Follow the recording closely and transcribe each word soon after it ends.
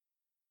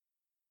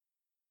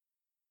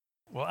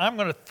Well, I'm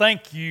going to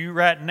thank you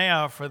right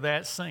now for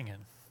that singing.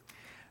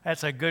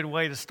 That's a good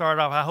way to start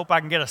off. I hope I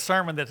can get a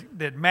sermon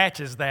that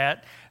matches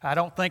that. I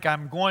don't think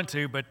I'm going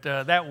to, but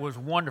that was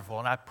wonderful.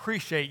 And I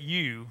appreciate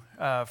you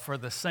for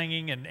the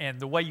singing and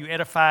the way you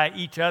edify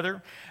each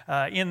other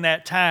in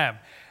that time.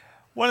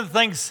 One of the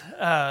things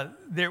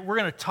that we're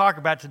going to talk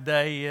about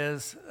today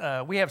is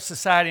we have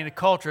society and a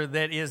culture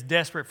that is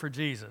desperate for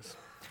Jesus.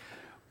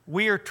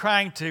 We are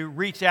trying to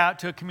reach out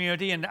to a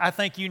community, and I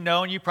think you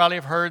know, and you probably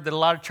have heard that a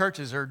lot of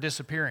churches are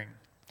disappearing,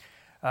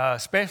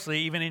 especially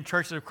even in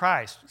churches of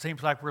Christ. It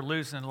seems like we're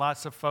losing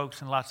lots of folks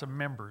and lots of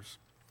members.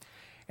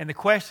 And the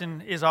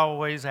question is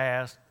always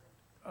asked,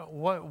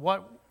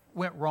 what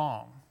went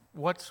wrong?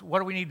 What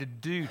do we need to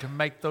do to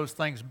make those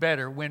things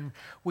better when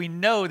we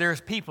know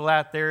there's people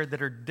out there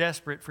that are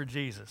desperate for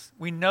Jesus?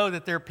 We know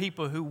that there are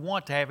people who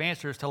want to have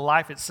answers to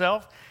life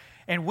itself,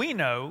 and we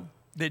know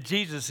that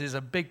Jesus is a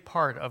big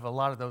part of a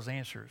lot of those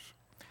answers.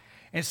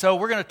 And so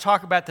we're going to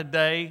talk about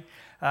today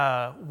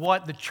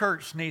what the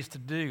church needs to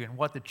do and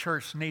what the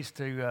church needs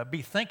to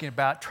be thinking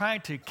about,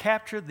 trying to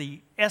capture the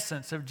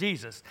essence of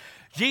Jesus.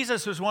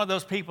 Jesus was one of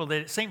those people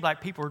that it seemed like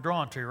people were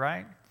drawn to,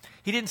 right?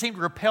 He didn't seem to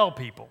repel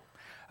people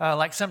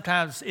like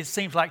sometimes it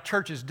seems like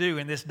churches do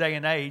in this day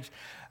and age.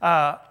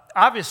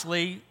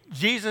 Obviously,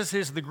 Jesus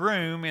is the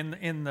groom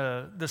in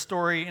the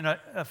story in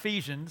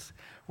Ephesians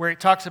where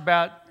it talks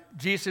about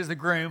Jesus is the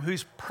groom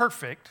who's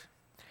perfect,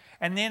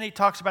 and then he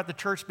talks about the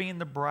church being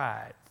the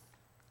bride.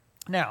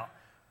 Now,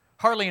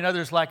 Harley and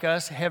others like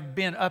us have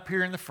been up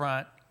here in the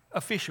front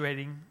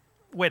officiating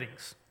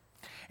weddings.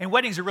 And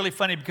weddings are really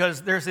funny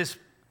because there's this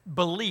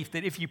belief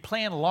that if you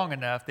plan long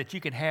enough that you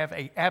can have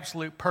an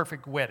absolute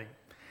perfect wedding.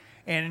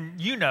 And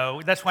you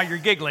know, that's why you're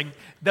giggling,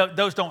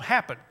 those don't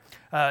happen.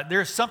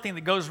 There's something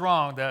that goes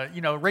wrong.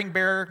 The ring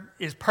bearer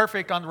is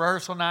perfect on the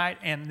rehearsal night,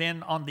 and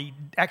then on the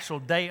actual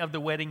day of the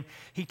wedding,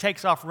 he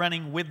takes off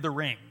running with the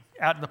ring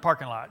out in the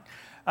parking lot.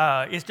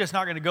 It's just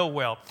not going to go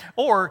well.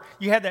 Or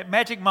you have that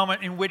magic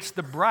moment in which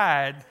the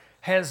bride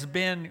has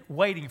been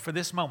waiting for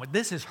this moment.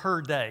 This is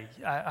her day.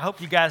 I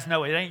hope you guys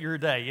know it ain't your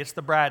day. It's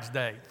the bride's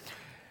day.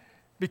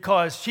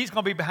 Because she's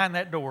going to be behind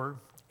that door,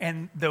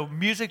 and the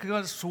music is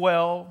going to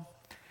swell,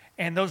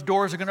 and those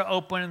doors are going to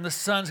open, and the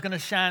sun's going to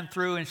shine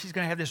through, and she's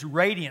going to have this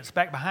radiance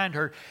back behind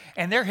her.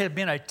 And there had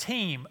been a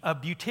team of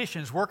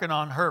beauticians working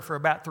on her for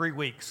about 3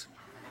 weeks.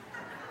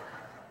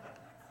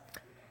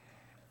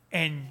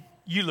 And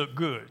you look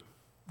good.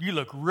 You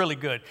look really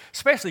good,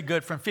 especially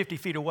good from 50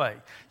 feet away.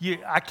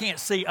 I can't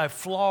see a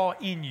flaw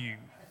in you.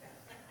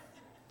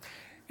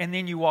 And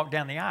then you walk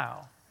down the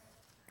aisle.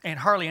 And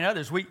Harley and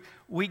others,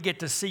 we get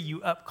to see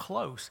you up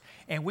close,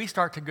 and we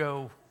start to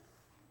go,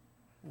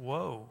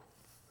 whoa.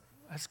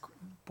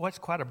 That's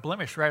quite a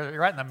blemish right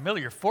in the middle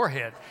of your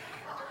forehead.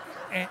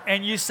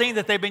 And you've seen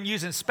that they've been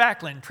using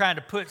spackling, trying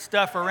to put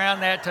stuff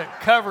around that to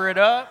cover it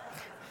up.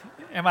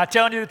 Am I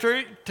telling you the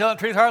truth? Telling the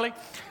truth, Harley?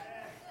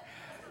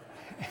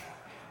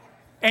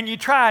 And you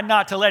try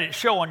not to let it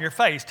show on your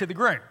face to the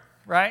groom,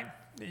 right?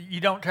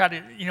 You don't try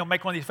to,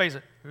 make one of these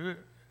faces,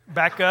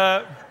 back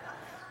up,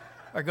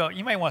 or go,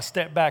 you may want to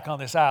step back on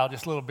this aisle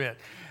just a little bit.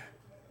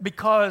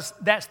 Because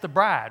that's the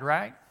bride,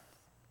 right?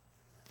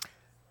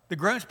 The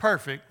groom's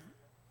perfect.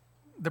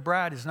 The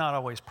bride is not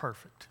always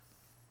perfect.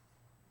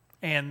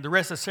 And the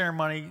rest of the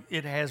ceremony,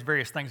 it has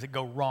various things that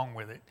go wrong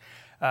with it.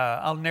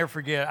 I'll never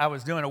forget, I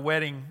was doing a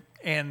wedding,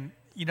 and,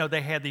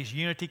 they had these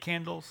unity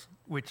candles,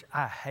 which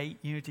I hate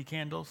unity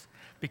candles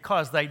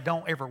because they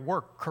don't ever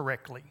work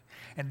correctly.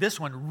 And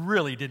this one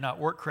really did not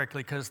work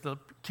correctly because the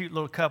cute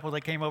little couple, they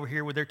came over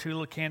here with their 2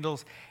 little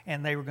candles,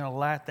 and they were going to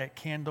light that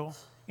candle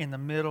in the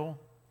middle,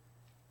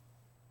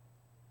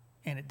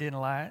 and it didn't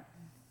light.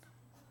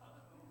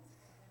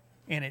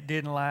 And it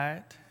didn't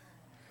light.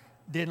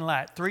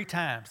 3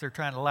 times they're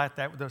trying to light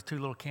that with those 2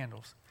 little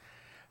candles.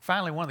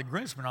 Finally, one of the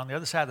groomsmen on the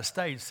other side of the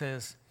stage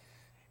says,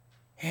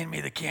 hand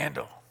me the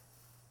candle.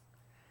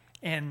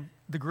 And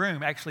the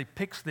groom actually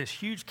picks this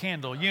huge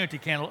candle, unity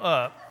candle,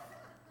 up,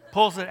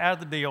 pulls it out of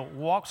the deal,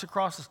 walks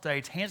across the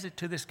stage, hands it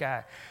to this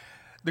guy.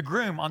 The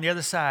groom on the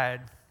other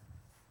side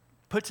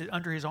puts it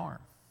under his arm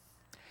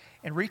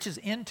and reaches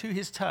into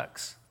his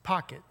tux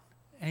pocket.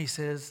 And he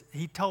says,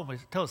 he told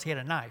us he had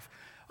a knife.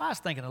 I was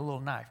thinking a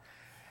little knife.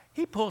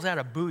 He pulls out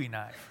a Bowie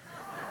knife.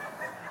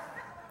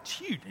 It's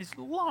huge. It's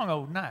a long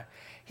old knife.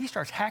 He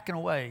starts hacking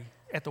away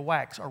at the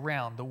wax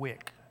around the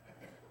wick.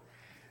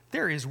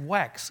 There is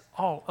wax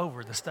all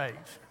over the stage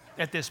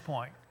at this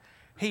point.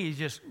 He's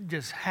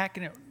just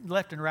hacking it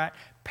left and right,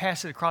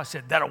 pass it across,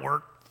 said, that'll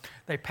work.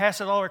 They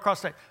pass it all the way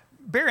across the stage.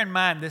 Bear in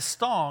mind, this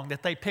song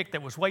that they picked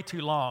that was way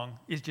too long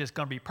is just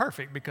going to be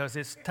perfect because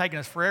it's taken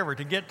us forever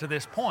to get to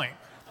this point.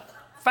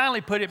 Finally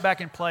put it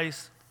back in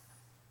place.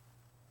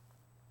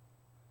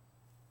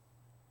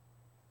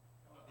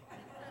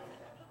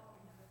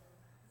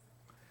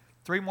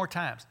 Three more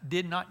times.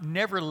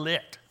 Never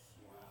lit.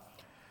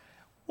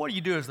 What do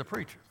you do as the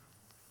preacher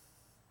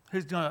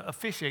who's going to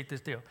officiate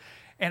this deal?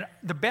 And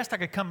the best I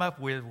could come up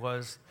with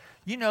was,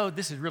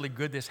 this is really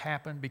good this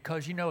happened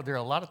because, there are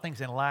a lot of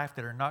things in life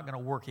that are not going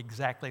to work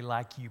exactly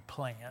like you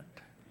planned.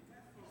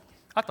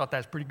 I thought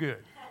that's pretty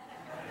good.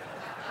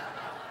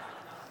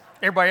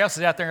 Everybody else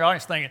is out there in the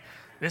audience thinking,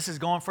 this is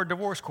going for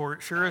divorce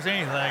court, sure as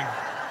anything.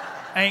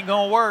 Ain't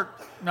going to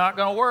work, not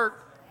going to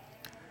work,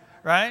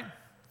 right?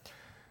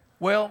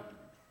 Well,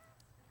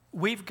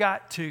 we've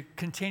got to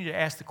continue to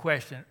ask the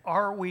question,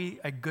 are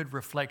we a good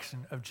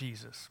reflection of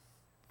Jesus?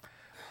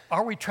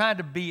 Are we trying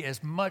to be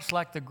as much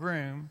like the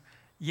groom,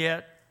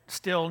 yet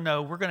still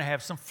know we're going to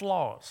have some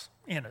flaws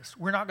in us?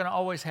 We're not going to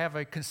always have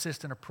a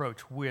consistent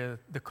approach with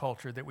the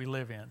culture that we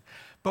live in.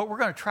 But we're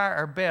going to try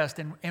our best.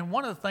 And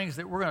one of the things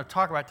that we're going to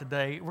talk about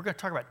today, we're going to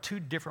talk about two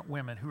different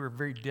women who are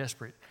very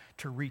desperate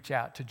to reach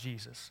out to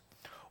Jesus.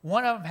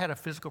 One of them had a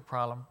physical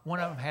problem. One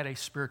of them had a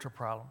spiritual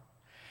problem.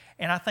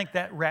 And I think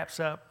that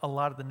wraps up a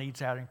lot of the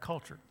needs out in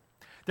culture.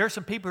 There are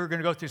some people who are going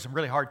to go through some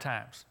really hard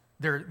times.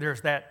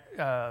 There's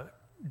that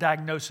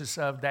diagnosis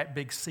of that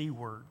big C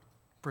word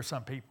for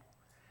some people.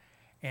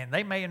 And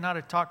they may not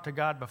have talked to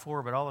God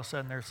before, but all of a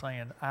sudden they're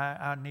saying,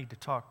 I need to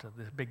talk to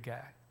this big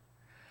guy.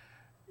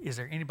 Is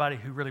there anybody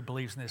who really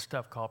believes in this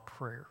stuff called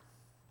prayer?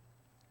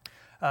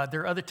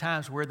 There are other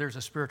times where there's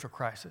a spiritual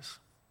crisis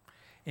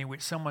in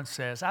which someone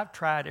says, I've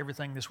tried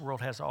everything this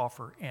world has to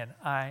offer, and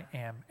I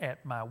am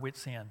at my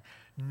wit's end.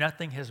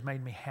 Nothing has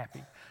made me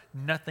happy.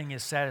 Nothing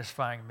is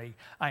satisfying me.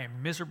 I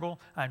am miserable,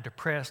 I'm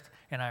depressed,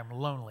 and I'm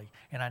lonely,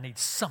 and I need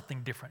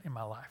something different in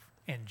my life.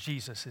 And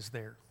Jesus is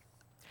there.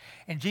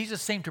 And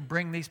Jesus seemed to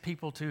bring these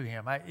people to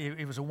him.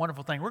 It was a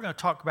wonderful thing. We're going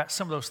to talk about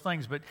some of those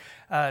things, but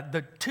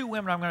the two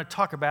women I'm going to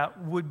talk about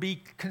would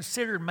be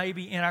considered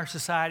maybe in our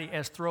society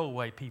as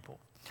throwaway people.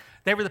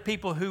 They were the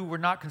people who were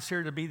not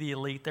considered to be the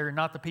elite. They were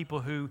not the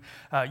people who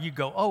you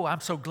go, oh, I'm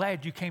so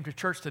glad you came to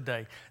church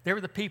today. They were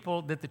the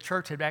people that the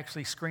church had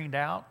actually screened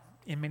out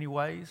in many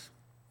ways.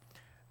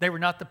 They were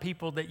not the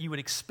people that you would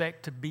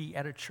expect to be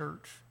at a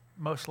church,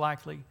 most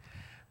likely.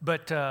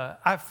 But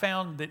I've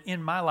found that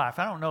in my life,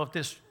 I don't know if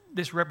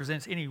this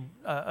represents any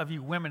of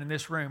you women in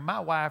this room. My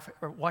wife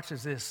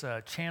watches this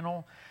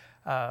channel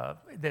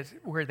that's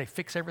where they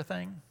fix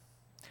everything.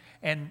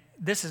 And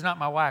this is not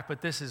my wife,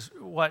 but this is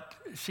what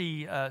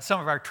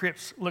some of our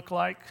trips look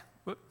like.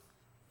 Whoop.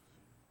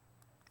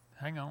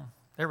 Hang on.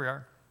 There we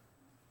are.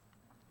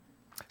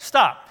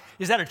 Stop.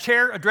 Is that a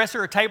chair, a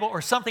dresser, a table,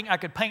 or something I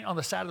could paint on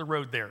the side of the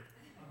road there?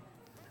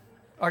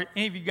 Are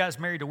any of you guys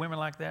married to women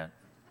like that?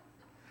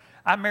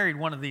 I married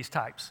one of these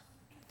types.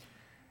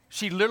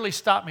 She literally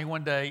stopped me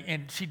one day,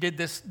 and she did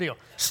this deal.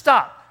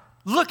 Stop.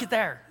 Look at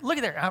there. Look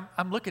at there.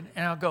 I'm looking,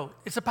 and I'll go,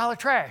 it's a pile of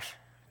trash.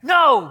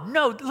 No,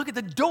 look at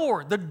the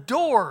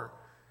door.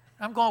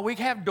 I'm going, we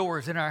have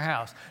doors in our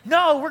house.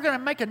 No, we're going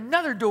to make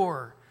another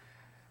door.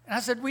 And I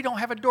said, we don't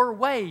have a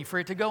doorway for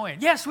it to go in.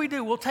 Yes, we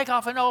do. We'll take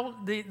off the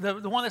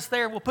one that's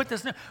there. We'll put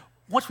this in.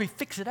 Once we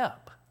fix it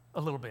up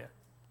a little bit.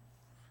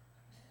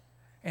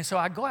 And so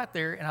I go out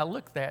there, and I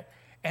look at that,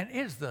 and it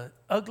is the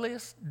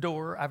ugliest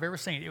door I've ever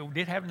seen. It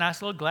did have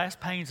nice little glass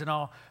panes and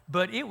all,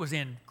 but it was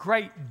in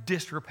great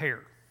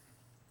disrepair.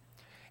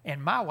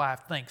 And my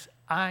wife thinks,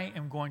 I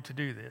am going to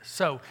do this.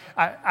 So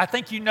I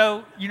think you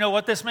know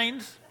what this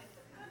means?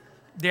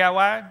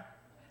 DIY?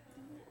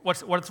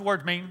 What's the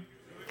word mean?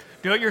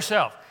 Do it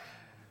yourself.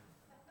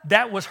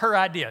 That was her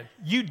idea.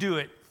 You do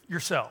it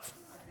yourself.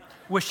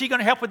 Was she going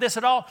to help with this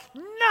at all?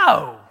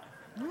 No.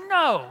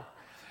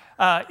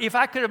 If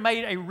I could have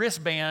made a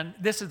wristband,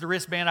 this is the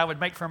wristband I would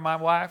make for my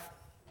wife.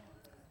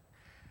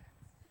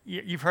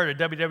 You've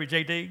heard of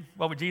WWJD.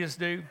 What would Jesus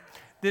do?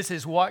 This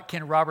is what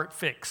can Robert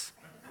fix?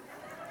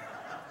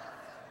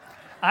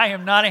 I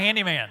am not a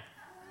handyman.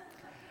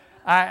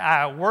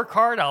 I work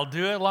hard. I'll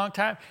do it a long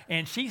time.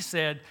 And she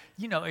said,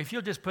 if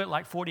you'll just put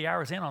like 40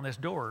 hours in on this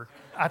door,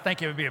 I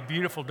think it would be a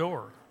beautiful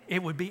door.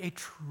 It would be a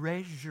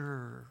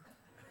treasure.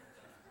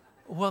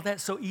 Well,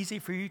 that's so easy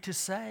for you to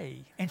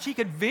say. And she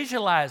could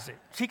visualize it.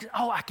 She could,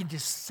 I can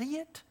just see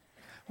it.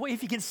 Well,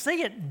 if you can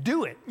see it,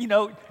 do it.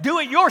 Do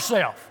it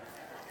yourself.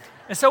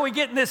 And so we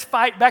get in this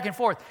fight back and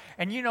forth.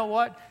 And you know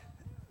what?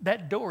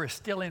 That door is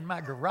still in my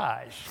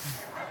garage.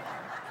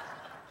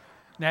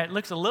 Now, it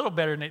looks a little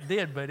better than it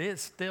did, but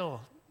it's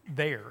still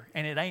there,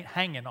 and it ain't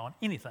hanging on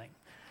anything.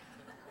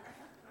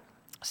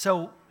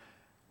 So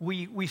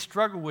we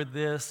struggle with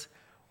this.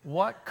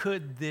 What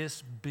could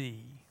this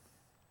be?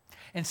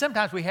 And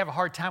sometimes we have a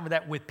hard time with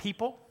that with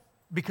people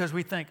because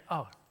we think,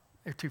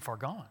 they're too far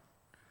gone.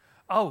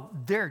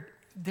 They're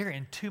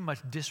in too much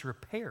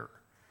disrepair.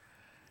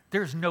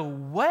 There's no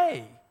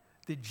way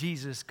that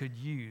Jesus could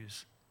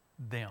use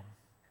them.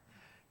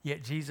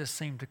 Yet Jesus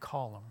seemed to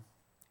call them.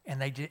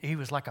 And he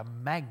was like a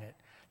magnet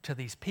to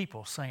these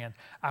people saying,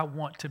 I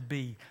want to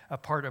be a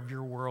part of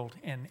your world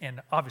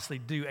and obviously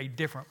do a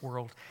different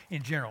world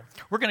in general.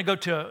 We're going to go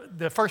to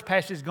the first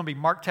passage is going to be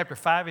Mark chapter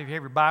 5, if you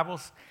have your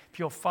Bibles, if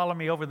you'll follow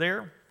me over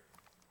there.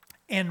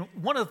 And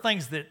one of the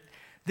things that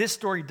this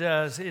story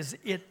does is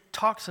it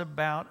talks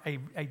about a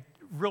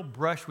real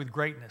brush with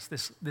greatness,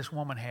 this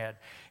woman had.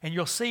 And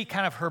you'll see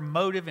kind of her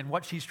motive and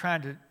what she's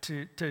trying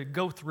to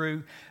go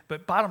through.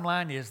 But bottom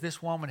line is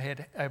this woman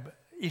had an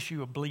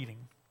issue of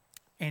bleeding.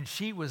 And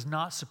she was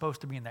not supposed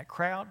to be in that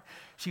crowd.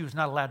 She was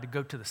not allowed to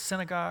go to the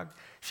synagogue.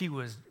 She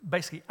was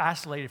basically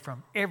isolated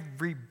from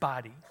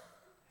everybody.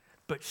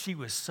 But she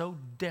was so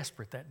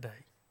desperate that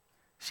day.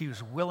 She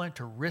was willing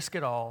to risk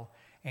it all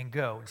and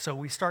go. So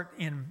we start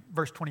in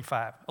verse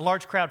 25. A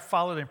large crowd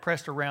followed and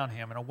pressed around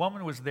him, and a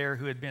woman was there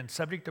who had been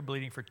subject to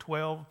bleeding for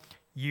 12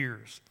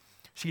 years.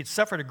 She had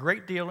suffered a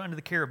great deal under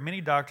the care of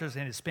many doctors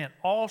and had spent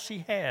all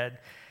she had,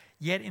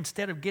 yet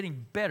instead of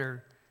getting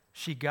better,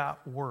 she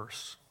got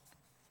worse.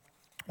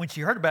 When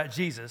she heard about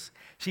Jesus,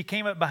 she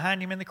came up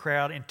behind him in the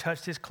crowd and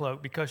touched his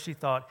cloak because she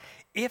thought,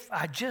 if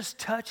I just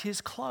touch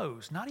his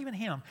clothes, not even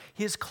him,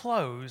 his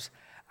clothes,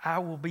 I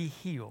will be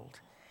healed.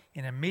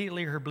 And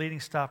immediately her bleeding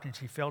stopped and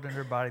she felt in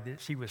her body that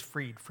she was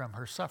freed from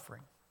her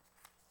suffering.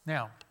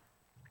 Now,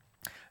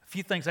 a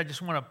few things I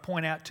just want to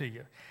point out to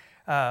you.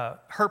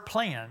 Her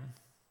plan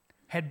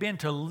had been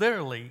to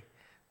literally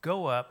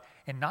go up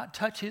and not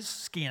touch his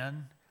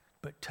skin,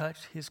 but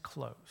touch his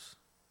clothes.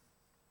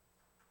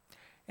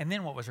 And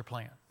then what was her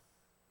plan?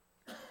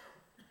 I'm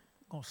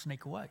going to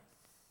sneak away. I'm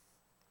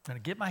going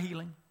to get my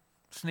healing,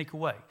 sneak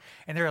away.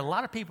 And there are a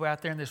lot of people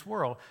out there in this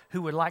world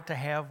who would like to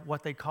have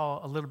what they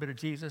call a little bit of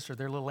Jesus or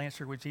their little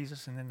answer with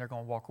Jesus, and then they're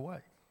going to walk away.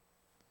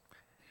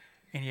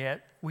 And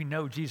yet, we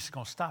know Jesus is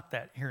going to stop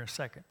that here in a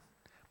second.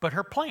 But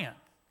her plan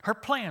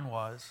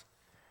was,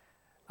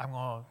 I'm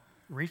going to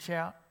reach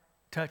out,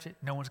 touch it.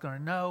 No one's going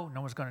to know.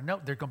 No one's going to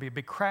know. There's going to be a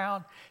big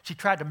crowd. She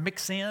tried to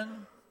mix in.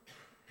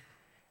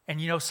 And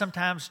you know,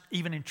 sometimes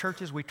even in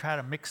churches, we try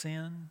to mix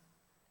in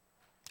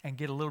and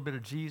get a little bit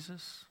of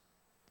Jesus,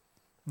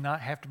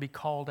 not have to be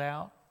called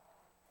out.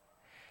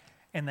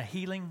 And the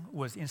healing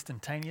was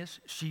instantaneous.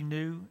 She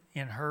knew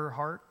in her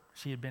heart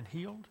she had been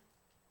healed.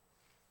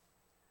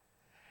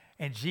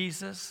 And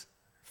Jesus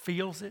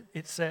feels it,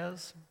 it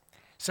says.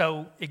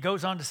 So it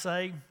goes on to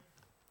say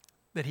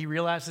that he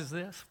realizes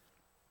this.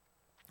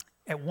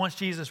 At once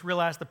Jesus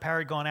realized the power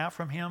had gone out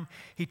from him.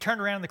 He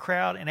turned around in the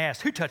crowd and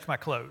asked, who touched my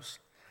clothes?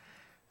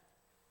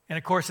 And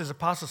of course, his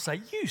apostles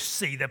say, you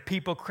see the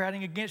people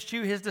crowding against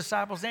you. His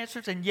disciples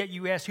answered, and yet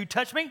you ask, who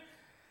touched me?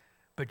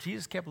 But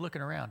Jesus kept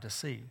looking around to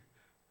see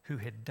who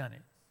had done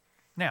it.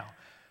 Now,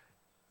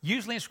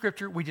 usually in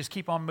Scripture, we just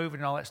keep on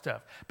moving and all that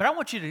stuff. But I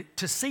want you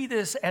to see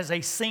this as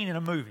a scene in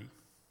a movie.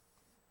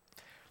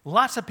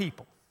 Lots of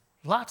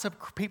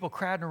people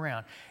crowding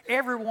around.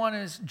 Everyone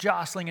is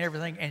jostling and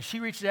everything, and she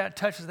reaches out and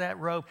touches that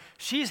robe.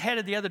 She's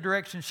headed the other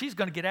direction. She's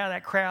going to get out of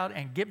that crowd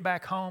and get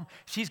back home.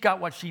 She's got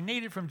what she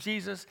needed from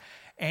Jesus.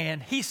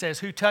 And he says,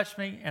 who touched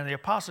me? And the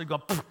apostles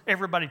go,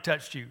 everybody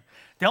touched you.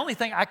 The only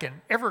thing I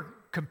can ever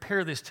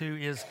compare this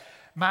to is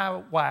my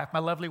wife, my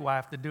lovely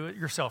wife, the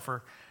do-it-yourselfer.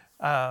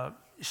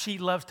 She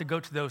loves to go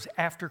to those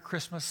after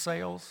Christmas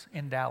sales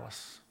in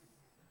Dallas.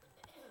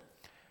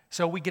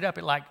 So we get up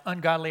at like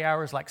ungodly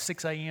hours, like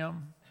 6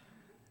 a.m.,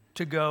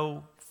 to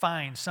go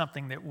find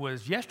something that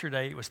was,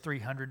 yesterday it was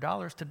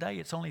 $300. Today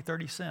it's only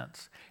 30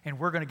 cents. And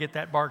we're going to get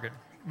that bargain.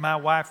 My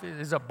wife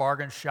is a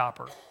bargain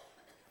shopper.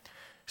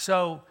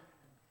 So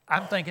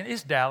I'm thinking,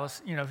 it's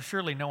Dallas. You know,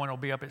 surely no one will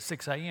be up at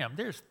 6 a.m.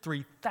 There's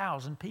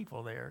 3,000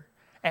 people there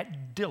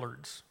at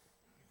Dillard's,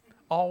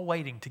 all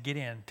waiting to get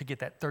in to get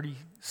that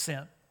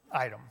 30-cent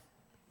item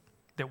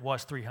that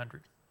was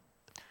 $300.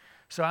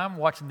 So I'm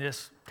watching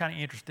this, kind of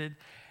interested.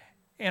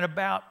 And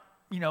about,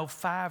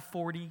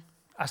 5:40,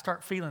 I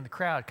start feeling the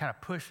crowd kind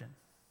of pushing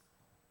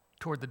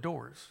toward the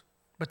doors.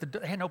 But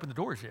they hadn't opened the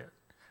doors yet,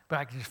 but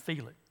I could just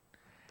feel it.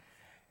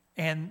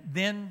 And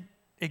then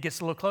it gets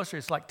a little closer.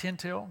 It's like 10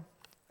 till.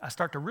 I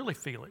start to really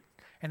feel it.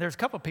 And there's a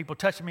couple of people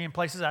touching me in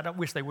places I don't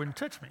wish they wouldn't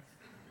touch me.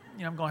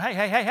 I'm going,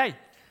 hey.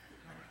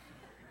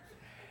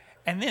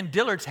 And then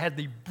Dillard's had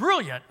the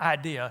brilliant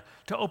idea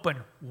to open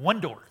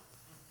one door.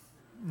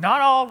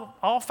 Not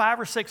all 5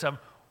 or 6 of them,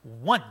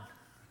 one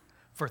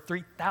for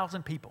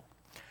 3,000 people.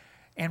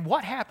 And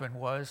what happened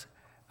was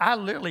I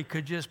literally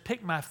could just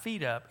pick my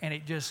feet up and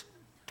it just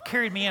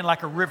carried me in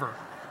like a river.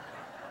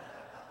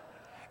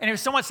 And if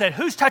someone said,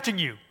 who's touching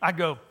you? I'd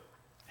go,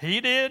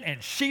 he did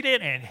and she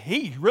did and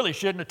he really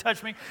shouldn't have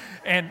touched me,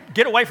 and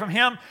get away from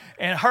him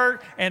and her.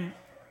 And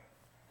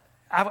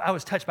I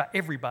was touched by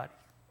everybody.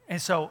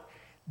 And so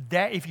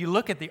that, if you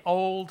look at the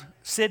old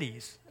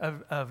cities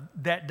of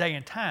that day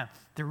and time,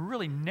 they're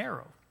really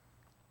narrow.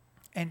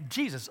 And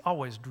Jesus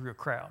always drew a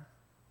crowd.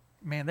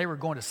 Man, they were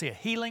going to see a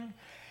healing,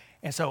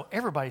 and so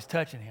everybody's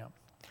touching him.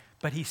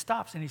 But he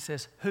stops and he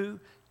says,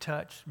 who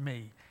touched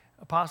me?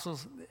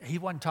 Apostles, he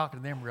wasn't talking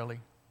to them really.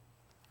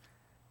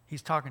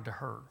 He's talking to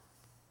her.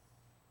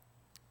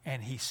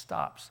 And he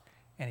stops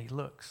and he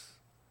looks.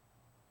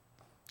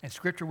 In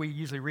Scripture we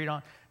usually read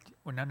on,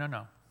 well,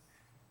 no.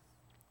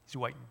 He's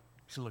waiting.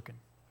 He's looking.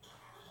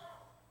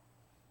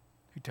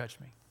 Who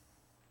touched me?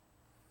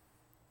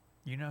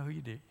 You know who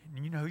you did.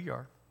 You know who you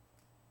are.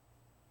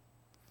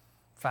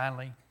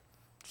 Finally,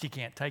 she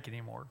can't take it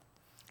anymore.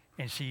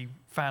 And she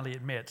finally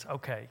admits,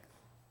 okay,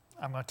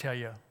 I'm going to tell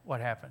you what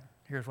happened.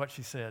 Here's what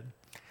she said.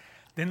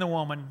 Then the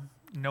woman,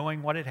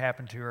 knowing what had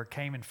happened to her,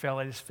 came and fell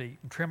at his feet,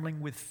 and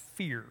trembling with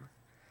fear,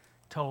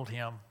 told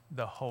him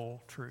the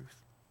whole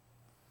truth.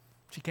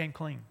 She came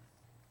clean.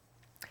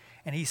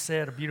 And he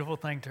said a beautiful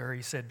thing to her.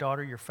 He said,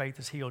 "Daughter, your faith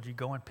has healed you.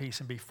 Go in peace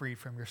and be free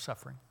from your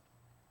suffering."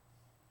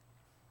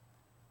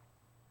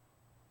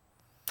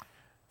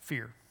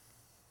 Fear.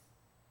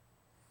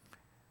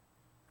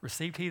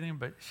 Received healing,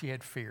 but she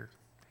had fear.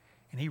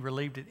 And he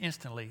relieved it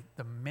instantly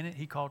the minute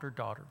he called her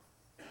daughter.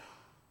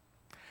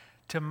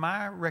 To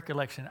my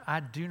recollection, I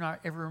do not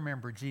ever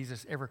remember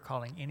Jesus ever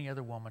calling any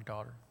other woman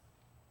daughter.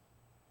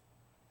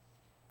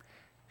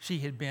 She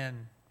had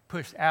been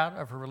pushed out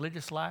of her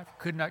religious life,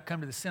 could not come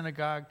to the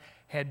synagogue,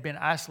 had been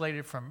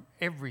isolated from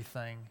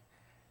everything.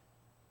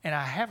 And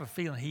I have a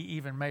feeling he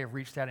even may have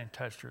reached out and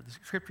touched her. The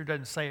scripture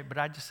doesn't say it, but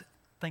I just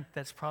think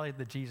that's probably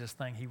the Jesus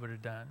thing he would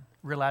have done,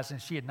 realizing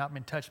she had not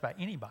been touched by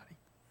anybody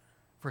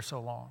for so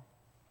long.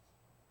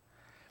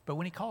 But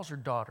when he calls her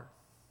daughter,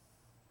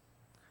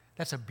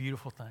 that's a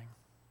beautiful thing.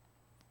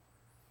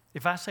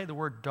 If I say the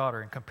word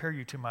daughter and compare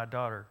you to my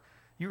daughter,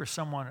 you are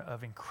someone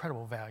of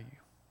incredible value.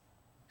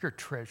 You're a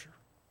treasure.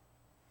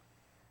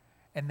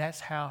 And that's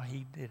how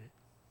he did it.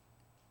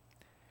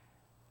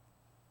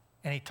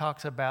 And he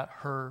talks about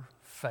her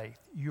faith.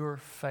 Your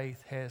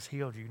faith has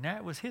healed you. Now,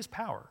 it was his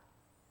power.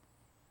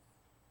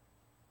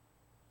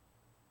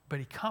 But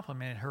he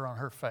complimented her on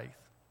her faith.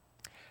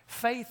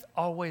 Faith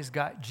always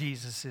got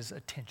Jesus'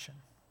 attention.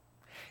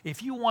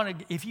 If you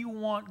want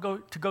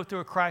to go through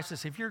a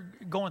crisis, if you're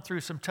going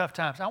through some tough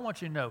times, I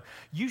want you to know,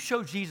 you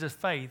show Jesus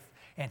faith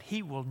and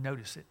he will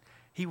notice it.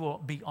 He will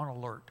be on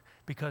alert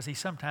because he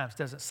sometimes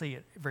doesn't see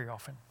it very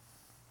often.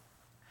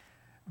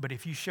 But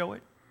if you show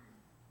it,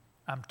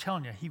 I'm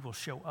telling you, he will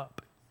show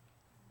up.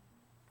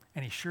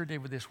 And he sure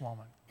did with this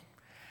woman.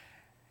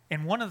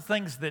 And one of the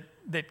things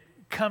that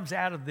comes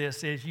out of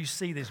this is you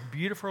see this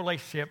beautiful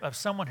relationship of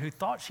someone who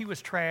thought she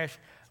was trash,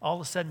 all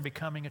of a sudden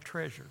becoming a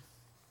treasure.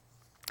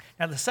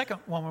 Now, the second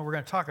woman we're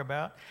going to talk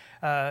about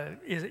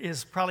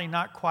is probably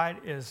not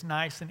quite as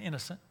nice and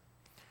innocent.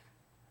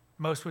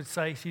 Most would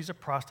say she's a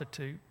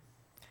prostitute.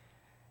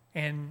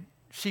 And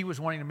she was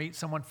wanting to meet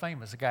someone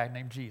famous, a guy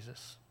named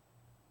Jesus.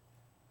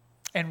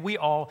 And we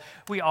all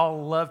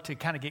love to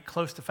kind of get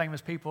close to famous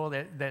people.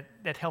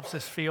 That helps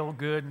us feel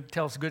good and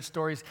tells good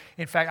stories.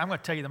 In fact, I'm going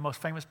to tell you the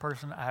most famous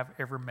person I've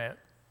ever met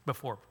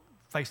before,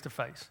 face to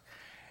face.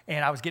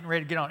 And I was getting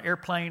ready to get on an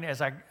airplane.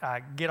 As I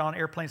get on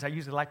airplanes, I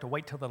usually like to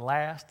wait till the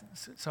last,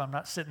 so I'm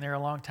not sitting there a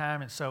long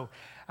time. And so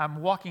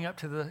I'm walking up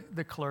to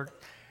the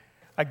clerk.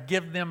 I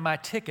give them my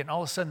ticket, and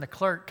all of a sudden the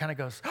clerk kind of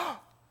goes, "Oh!"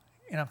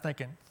 And I'm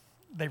thinking,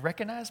 they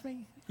recognize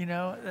me? You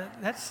know,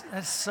 that's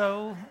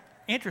so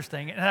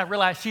interesting. And I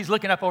realized she's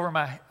looking up over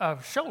my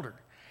shoulder.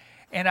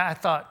 And I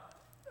thought,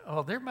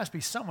 oh, there must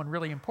be someone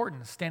really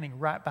important standing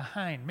right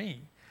behind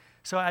me.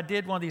 So I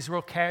did one of these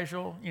real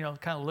casual,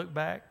 kind of look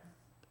back.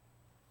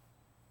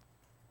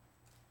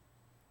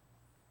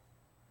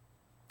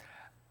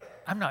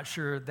 I'm not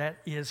sure that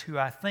is who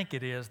I think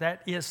it is.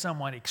 That is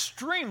someone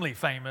extremely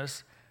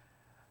famous.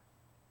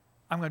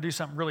 I'm going to do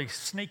something really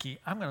sneaky.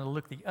 I'm going to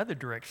look the other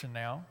direction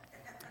now.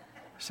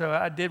 So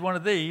I did one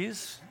of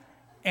these,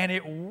 and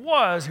it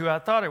was who I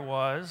thought it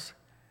was.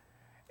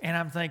 And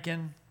I'm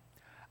thinking,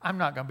 I'm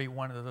not going to be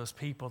one of those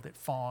people that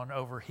fawn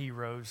over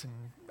heroes and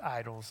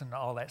idols and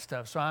all that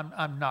stuff. So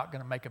I'm not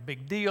going to make a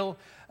big deal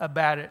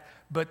about it.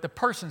 But the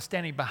person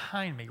standing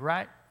behind me,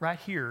 right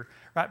here,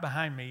 right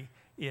behind me,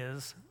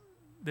 is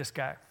this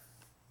guy,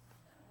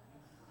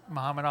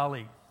 Muhammad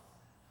Ali.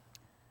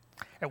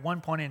 At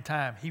one point in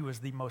time, he was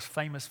the most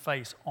famous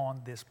face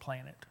on this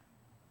planet.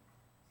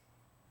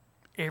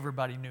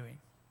 Everybody knew him.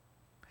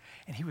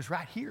 And he was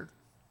right here,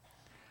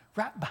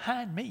 right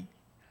behind me.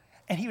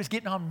 And he was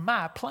getting on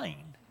my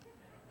plane.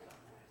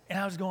 And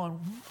I was going,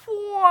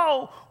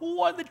 whoa,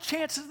 what are the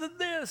chances of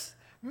this?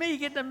 Me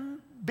getting to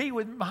be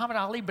with Muhammad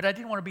Ali, but I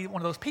didn't want to be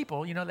one of those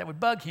people, that would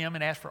bug him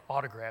and ask for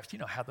autographs. You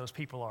know how those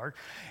people are.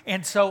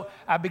 And so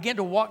I began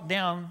to walk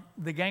down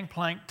the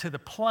gangplank to the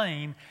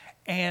plane,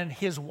 and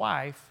his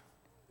wife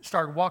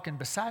started walking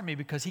beside me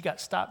because he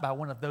got stopped by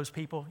one of those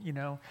people,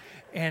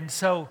 And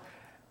so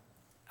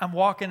I'm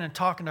walking and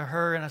talking to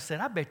her, and I said,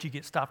 I bet you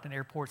get stopped in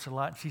airports a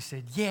lot. And she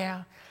said,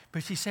 yeah.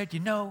 But she said,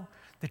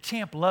 the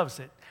champ loves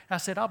it. And I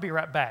said, I'll be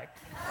right back.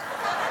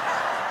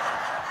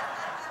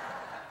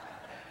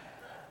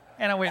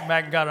 And I went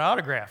back and got an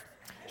autograph.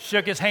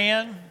 Shook his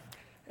hand,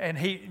 and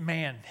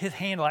his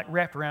hand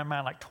wrapped around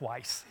mine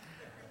twice.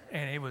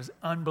 And it was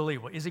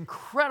unbelievable. It's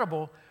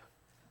incredible,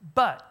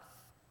 but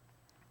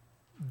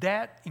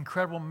that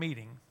incredible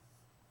meeting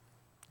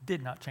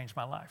did not change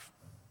my life.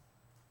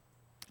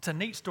 It's a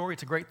neat story.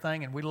 It's a great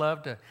thing, and we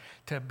love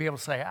to be able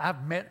to say,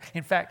 I've met.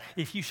 In fact,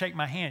 if you shake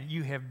my hand,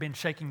 you have been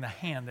shaking the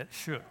hand that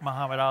shook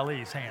Muhammad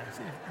Ali's hand.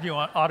 If you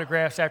want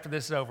autographs after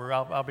this is over,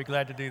 I'll be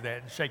glad to do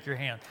that and shake your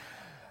hand.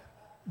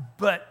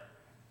 But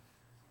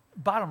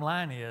bottom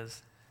line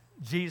is,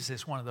 Jesus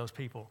is one of those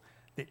people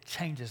that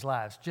changes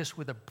lives just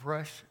with a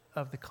brush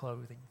of the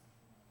clothing.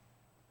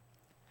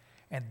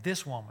 And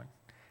this woman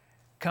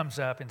comes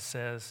up and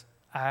says,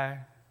 I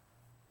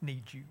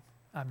need you.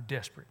 I'm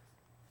desperate.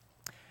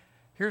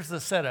 Here's the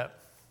setup.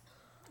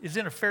 It's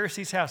in a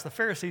Pharisee's house. The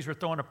Pharisees were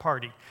throwing a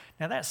party.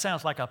 Now that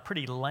sounds like a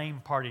pretty lame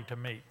party to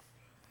me,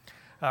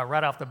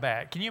 right off the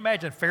bat. Can you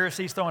imagine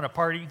Pharisees throwing a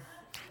party?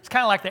 It's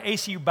kind of like the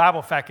ACU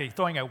Bible Faculty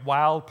throwing a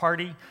wild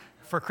party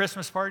for a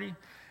Christmas party.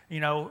 You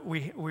know,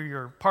 we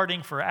are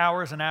partying for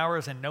hours and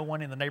hours, and no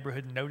one in the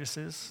neighborhood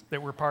notices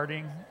that we're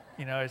partying.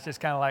 You know, it's just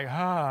kind of like,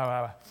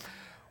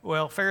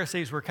 Well,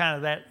 Pharisees were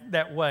kind of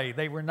that way.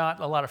 They were not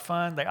a lot of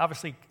fun. They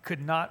obviously could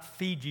not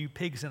feed you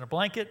pigs in a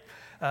blanket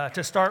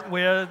to start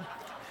with.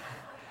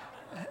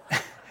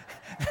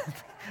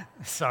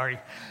 Sorry,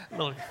 a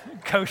little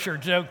kosher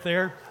joke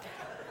there.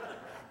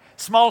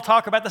 Small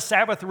talk about the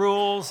Sabbath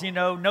rules, you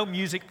know, no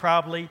music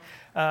probably.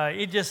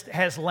 It just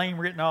has lame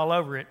written all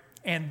over it.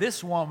 And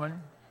this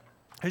woman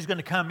who's going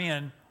to come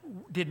in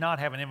did not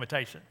have an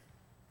invitation.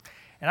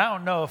 And I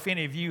don't know if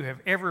any of you have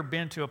ever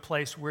been to a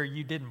place where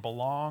you didn't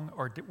belong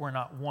or were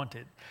not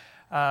wanted.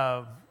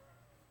 I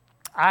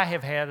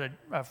have had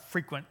a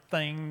frequent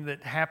thing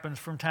that happens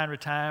from time to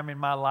time in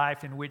my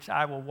life in which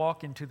I will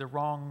walk into the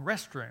wrong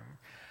restroom.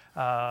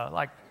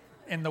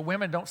 And the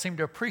women don't seem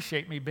to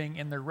appreciate me being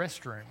in their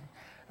restroom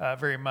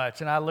very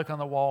much. And I look on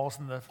the walls,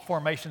 and the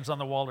formations on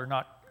the wall are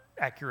not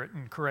accurate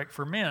and correct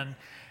for men.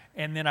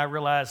 And then I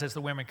realize as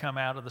the women come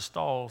out of the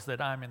stalls that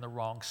I'm in the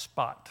wrong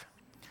spot.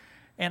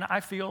 And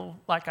I feel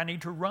like I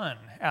need to run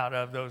out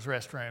of those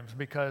restrooms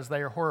because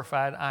they are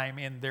horrified I'm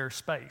in their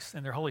space,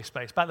 in their holy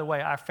space. By the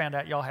way, I found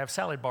out y'all have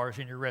salad bars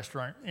in your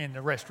restaurant, in the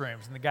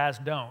restrooms, and the guys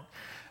don't.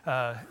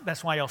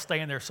 That's why y'all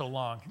stay in there so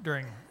long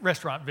during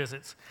restaurant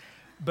visits,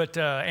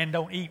 and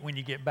don't eat when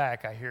you get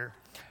back, I hear.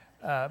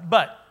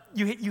 But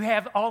you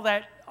have all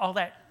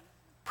that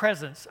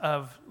presence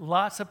of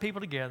lots of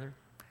people together.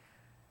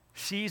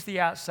 She's the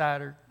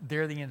outsider,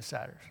 they're the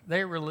insiders.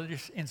 They're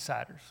religious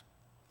insiders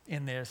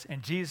in this,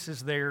 and Jesus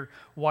is there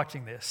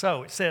watching this.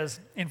 So it says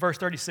in verse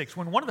 36,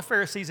 when one of the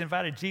Pharisees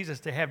invited Jesus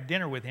to have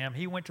dinner with him,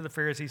 he went to the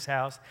Pharisee's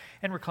house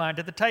and reclined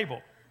at the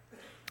table.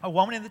 A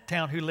woman in the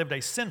town who lived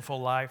a sinful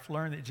life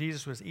learned that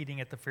Jesus was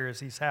eating at the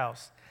Pharisee's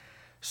house.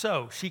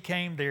 So she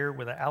came there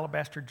with an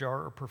alabaster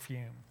jar of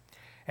perfume.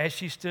 As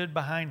she stood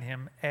behind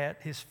him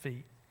at his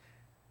feet,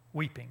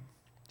 weeping,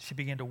 she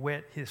began to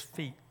wet his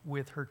feet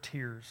with her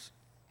tears.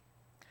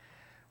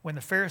 When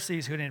the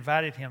Pharisees who had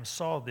invited him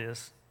saw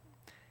this,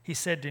 he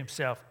said to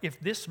himself, if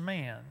this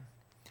man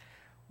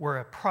were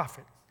a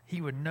prophet, he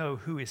would know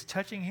who is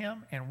touching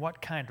him and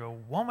what kind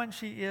of woman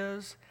she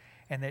is,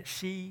 and that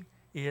she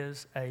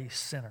is a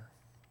sinner.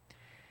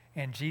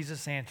 And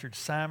Jesus answered,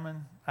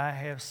 Simon, I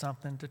have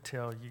something to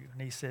tell you.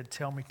 And he said,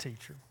 tell me,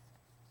 teacher.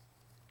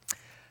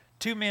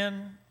 2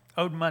 men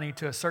owed money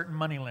to a certain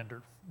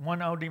moneylender.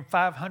 One owed him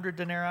 500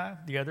 denarii,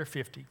 the other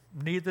 50.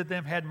 Neither of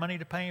them had money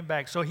to pay him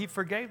back, so he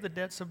forgave the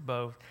debts of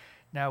both.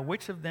 Now,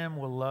 which of them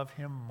will love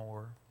him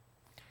more?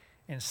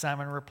 And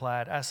Simon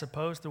replied, I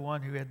suppose the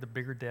one who had the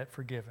bigger debt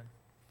forgiven.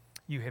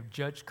 You have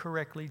judged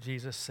correctly,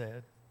 Jesus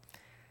said.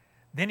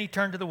 Then he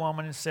turned to the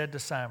woman and said to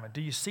Simon,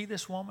 do you see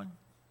this woman?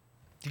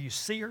 Do you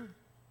see her?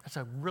 That's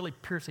a really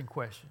piercing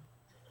question.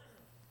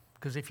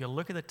 Because if you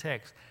look at the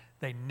text,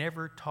 they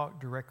never talk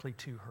directly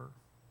to her.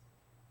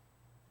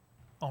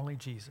 Only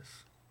Jesus.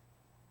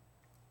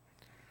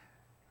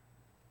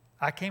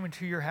 I came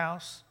into your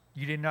house.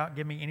 You did not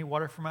give me any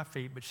water for my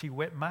feet, but she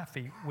wet my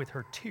feet with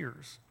her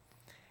tears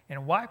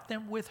and wiped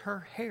them with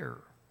her hair.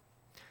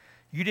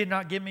 You did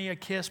not give me a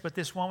kiss, but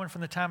this woman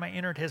from the time I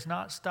entered has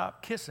not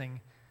stopped kissing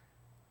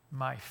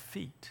my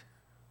feet.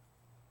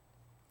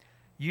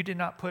 You did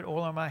not put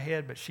oil on my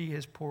head, but she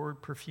has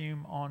poured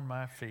perfume on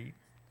my feet.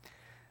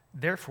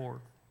 Therefore,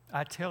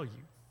 I tell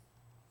you,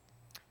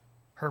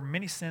 her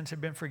many sins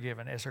have been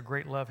forgiven as her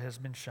great love has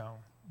been shown.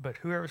 But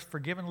whoever is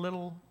forgiven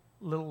little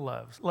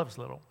loves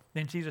little.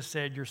 Then Jesus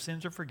said, your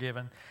sins are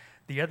forgiven.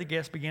 The other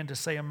guests began to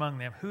say among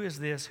them, who is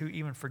this who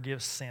even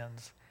forgives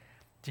sins?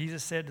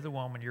 Jesus said to the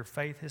woman, your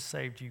faith has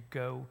saved you.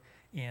 Go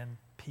in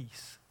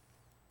peace.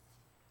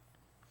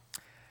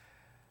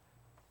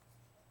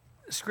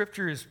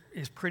 Scripture is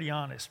pretty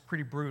honest,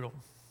 pretty brutal.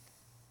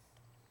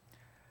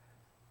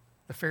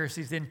 The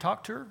Pharisees didn't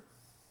talk to her.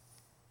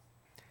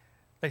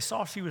 They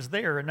saw she was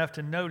there enough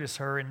to notice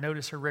her and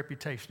notice her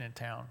reputation in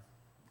town,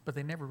 but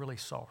they never really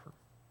saw her.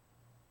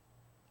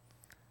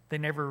 They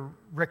never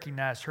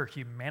recognized her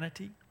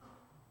humanity.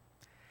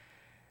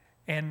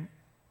 And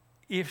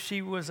if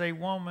she was a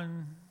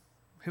woman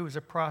who was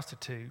a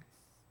prostitute,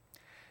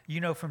 you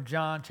know from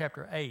John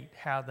chapter 8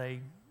 how they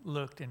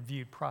looked and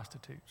viewed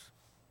prostitutes.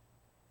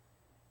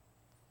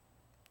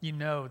 You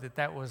know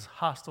that was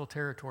hostile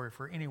territory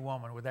for any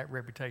woman with that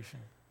reputation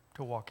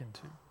to walk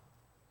into.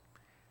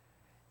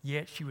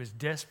 Yet she was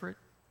desperate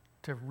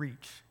to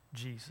reach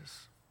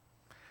Jesus.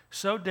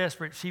 So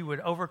desperate she would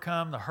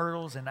overcome the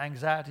hurdles and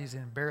anxieties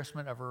and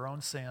embarrassment of her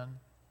own sin.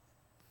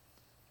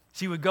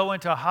 She would go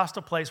into a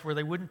hostile place where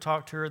they wouldn't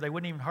talk to her, they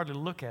wouldn't even hardly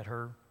look at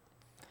her.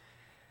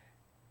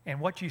 And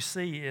what you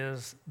see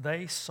is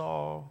they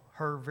saw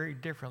her very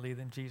differently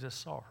than Jesus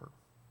saw her.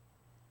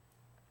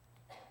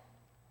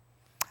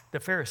 The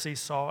Pharisees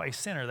saw a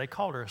sinner. They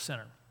called her a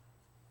sinner.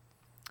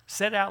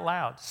 Said out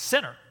loud,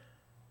 sinner.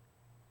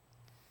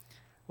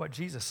 What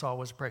Jesus saw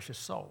was a precious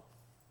soul.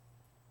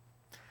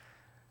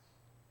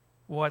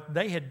 What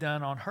they had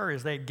done on her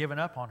is they had given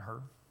up on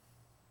her.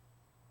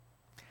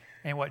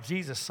 And what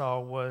Jesus saw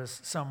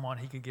was someone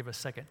he could give a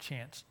second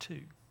chance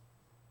to.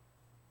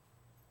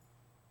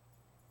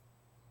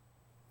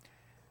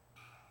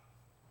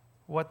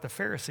 What the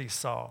Pharisees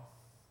saw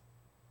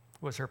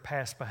was her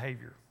past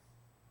behavior.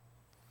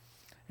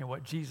 And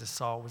what Jesus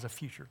saw was a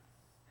future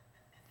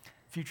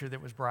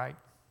that was bright,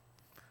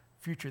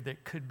 future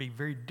that could be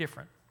very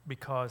different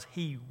because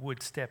he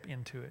would step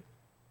into it.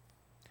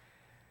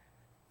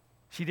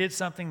 She did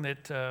something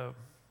that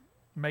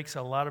makes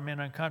a lot of men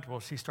uncomfortable.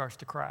 She starts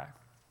to cry.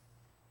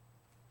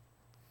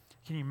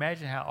 Can you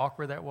imagine how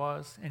awkward that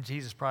was? And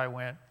Jesus probably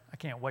went, I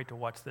can't wait to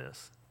watch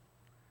this.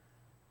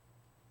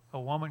 A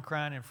woman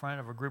crying in front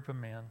of a group of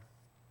men.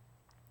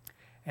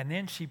 And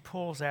then she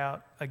pulls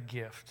out a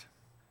gift.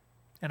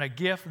 And a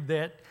gift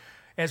that,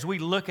 as we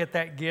look at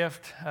that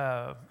gift,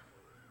 I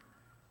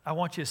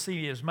want you to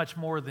see it as much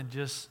more than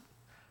just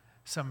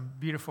some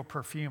beautiful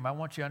perfume. I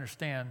want you to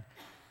understand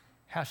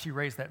how she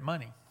raised that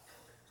money.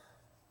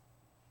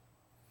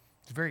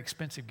 It's a very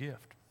expensive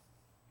gift.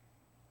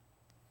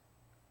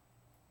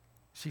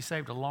 She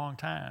saved a long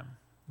time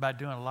by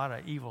doing a lot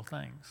of evil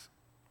things,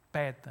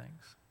 bad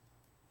things.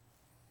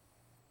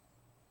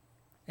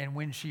 And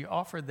when she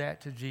offered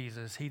that to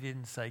Jesus, he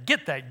didn't say,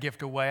 get that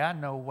gift away. I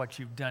know what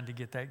you've done to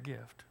get that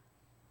gift.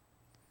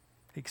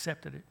 He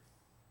accepted it.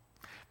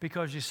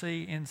 Because you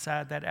see,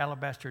 inside that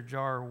alabaster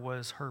jar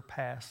was her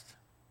past.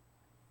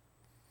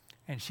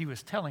 And she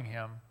was telling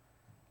him,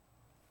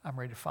 I'm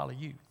ready to follow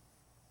you.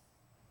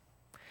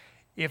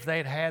 If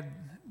they'd had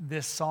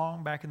this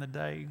song back in the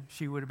day,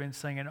 she would have been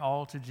singing,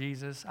 all to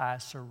Jesus I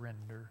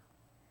surrender.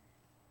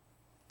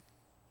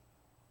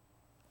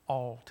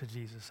 All to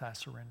Jesus I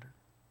surrender.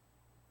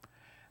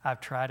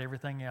 I've tried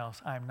everything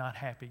else. I'm not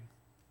happy.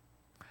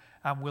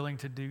 I'm willing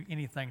to do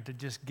anything to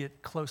just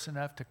get close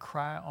enough to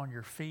cry on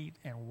your feet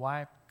and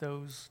wipe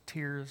those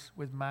tears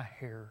with my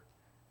hair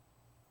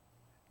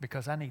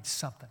because I need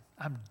something.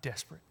 I'm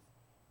desperate.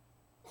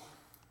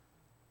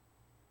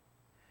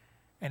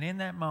 And in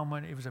that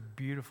moment, it was a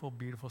beautiful,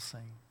 beautiful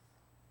scene.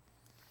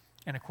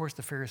 And of course,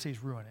 the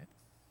Pharisees ruin it.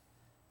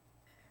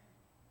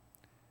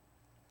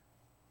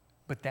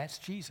 But that's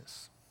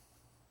Jesus.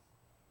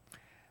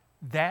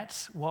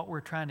 That's what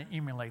we're trying to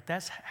emulate.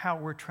 That's how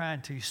we're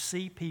trying to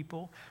see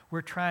people.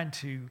 We're trying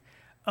to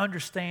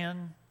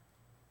understand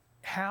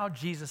how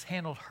Jesus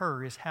handled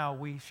her is how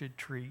we should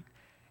treat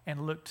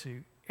and look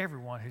to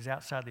everyone who's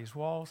outside these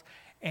walls.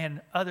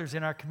 And others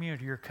in our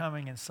community are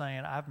coming and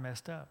saying, I've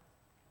messed up.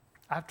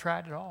 I've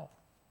tried it all.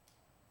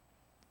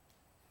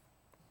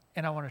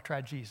 And I want to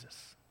try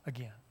Jesus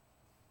again.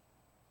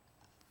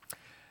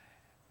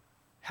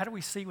 How do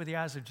we see with the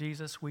eyes of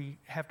Jesus? We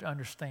have to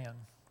understand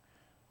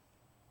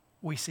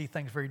we see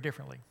things very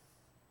differently.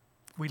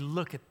 We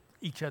look at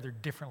each other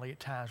differently at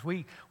times.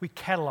 We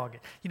catalog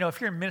it. You know,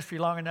 if you're in ministry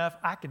long enough,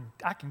 I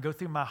can go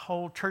through my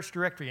whole church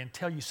directory and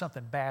tell you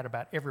something bad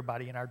about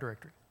everybody in our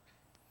directory.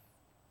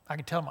 I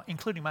can tell them,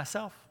 including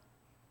myself.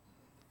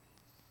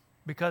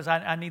 Because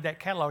I need that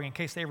catalog in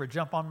case they ever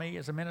jump on me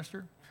as a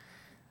minister.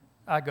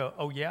 I go,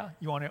 oh yeah?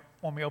 You want me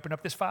to open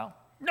up this file?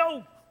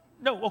 No,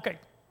 okay,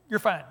 you're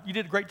fine. You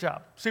did a great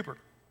job, super.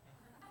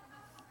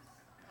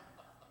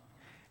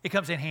 It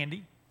comes in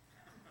handy.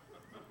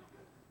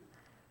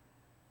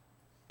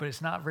 But it's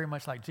not very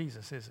much like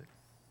Jesus, is it?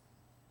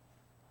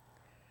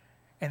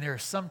 And there are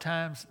some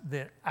times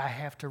that I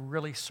have to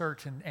really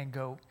search and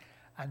go,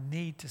 I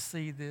need to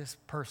see this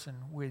person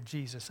with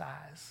Jesus'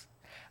 eyes.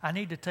 I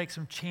need to take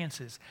some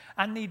chances.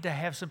 I need to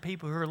have some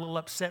people who are a little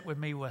upset with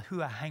me with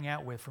who I hang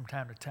out with from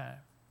time to time.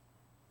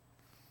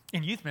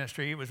 In youth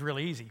ministry, it was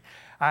really easy.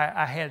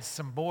 I had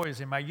some boys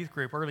in my youth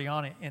group early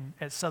on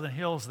at Southern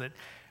Hills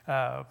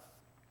that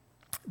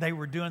they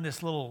were doing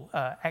this little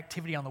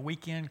activity on the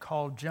weekend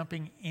called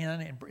jumping in,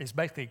 and it's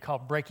basically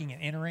called breaking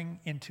and entering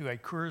into a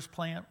Coors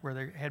plant where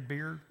they had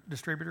beer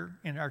distributor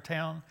in our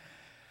town,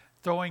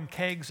 throwing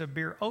kegs of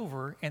beer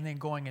over and then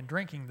going and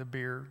drinking the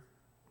beer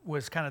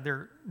was kind of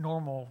their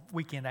normal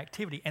weekend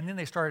activity. And then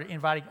they started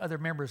inviting other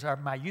members of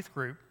my youth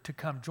group to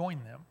come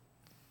join them.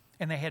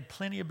 And they had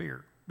plenty of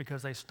beer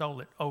because they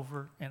stole it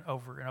over and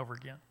over and over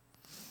again.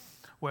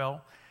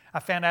 Well, I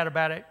found out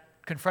about it,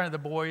 confronted the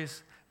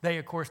boys. They,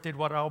 of course, did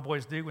what all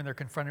boys do when they're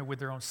confronted with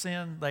their own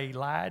sin. They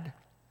lied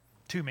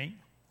to me,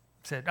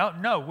 said, oh,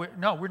 no,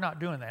 we're not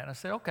doing that. And I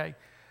said, okay,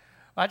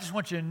 I just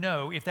want you to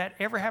know if that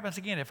ever happens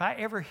again, if I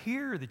ever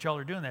hear that y'all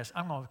are doing this,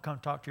 I'm going to come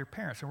talk to your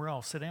parents, and we're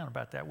all sit down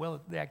about that.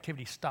 Well, the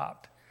activity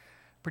stopped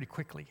pretty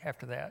quickly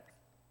after that.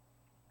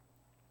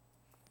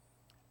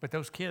 But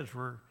those kids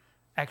were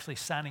actually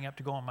signing up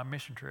to go on my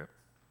mission trip.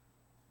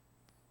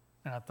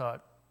 And I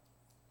thought,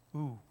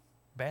 ooh,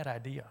 bad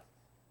idea.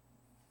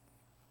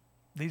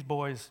 These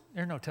boys,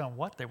 there's no telling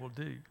what they will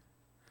do.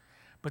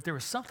 But there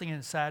was something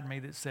inside me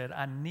that said,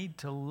 I need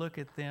to look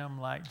at them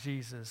like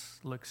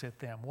Jesus looks at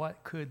them.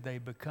 What could they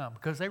become?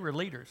 Because they were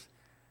leaders.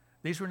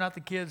 These were not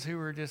the kids who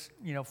were just,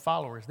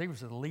 followers.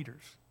 These were the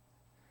leaders.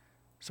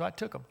 So I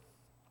took them.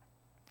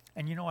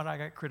 And you know what? I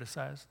got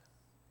criticized.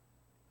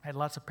 I had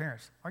lots of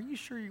parents. Are you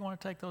sure you want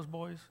to take those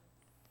boys?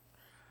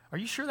 Are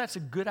you sure that's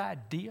a good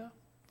idea?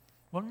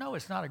 Well, no,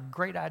 it's not a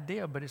great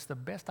idea, but it's the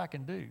best I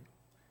can do.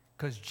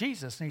 Because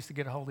Jesus needs to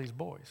get a hold of these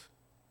boys.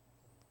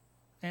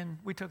 And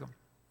we took them.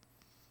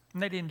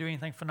 And they didn't do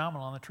anything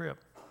phenomenal on the trip.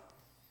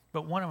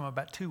 But one of them,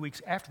 about 2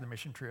 weeks after the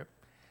mission trip,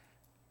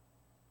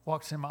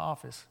 walks in my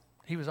office.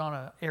 He was on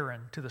an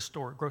errand to the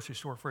store, grocery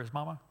store for his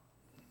mama.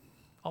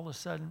 All of a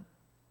sudden,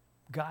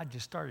 God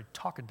just started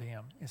talking to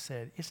him and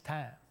said, it's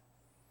time.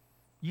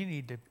 You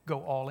need to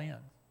go all in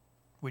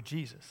with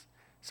Jesus.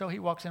 So he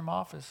walks in my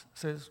office,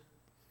 says,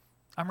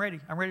 I'm ready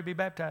to be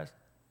baptized.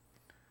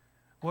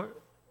 What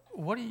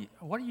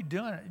are you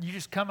doing? You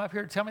just come up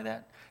here to tell me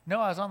that? No,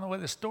 I was on the way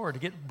to the store to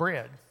get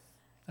bread.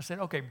 I said,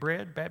 okay,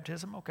 bread,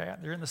 baptism, okay,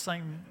 they're in the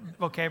same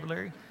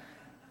vocabulary.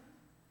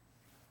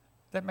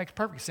 That makes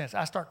perfect sense.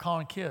 I start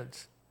calling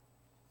kids.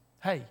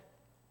 Hey,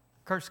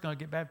 Kurt's going to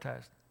get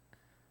baptized.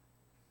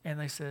 And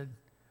they said,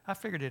 I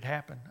figured it'd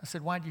happen. I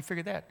said, why did you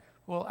figure that?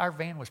 Well, our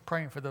van was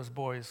praying for those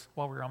boys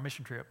while we were on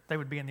mission trip. They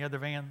would be in the other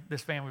van.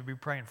 This van would be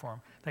praying for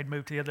them. They'd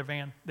move to the other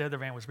van. The other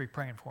van would be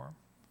praying for them.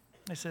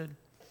 They said,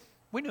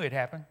 we knew it'd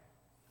happen.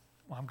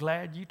 Well, I'm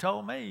glad you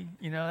told me.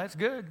 That's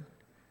good.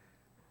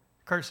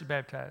 Curtis is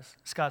baptized.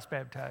 Scott's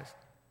baptized.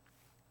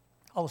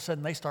 All of a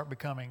sudden, they start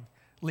becoming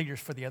leaders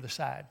for the other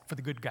side, for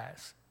the good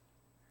guys.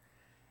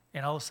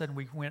 And all of a sudden,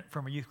 we went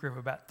from a youth group of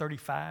about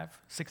 35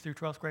 6th through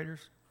 12th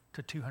graders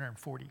to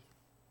 240.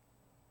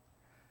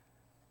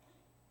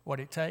 What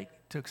it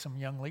took some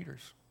young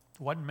leaders.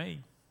 It wasn't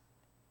me.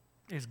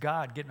 It's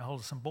God getting a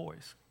hold of some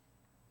boys.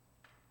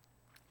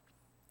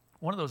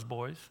 One of those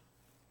boys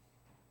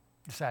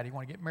decided he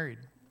wanted to get married.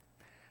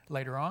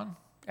 Later on,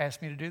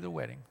 asked me to do the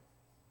wedding.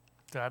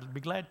 Said I'd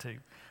be glad to.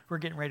 We're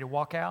getting ready to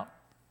walk out,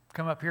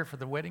 come up here for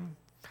the wedding.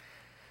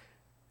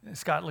 And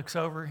Scott looks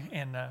over,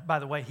 and by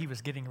the way, he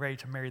was getting ready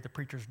to marry the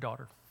preacher's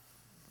daughter.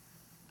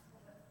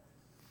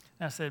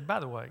 And I said, by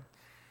the way,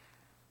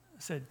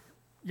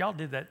 y'all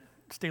did that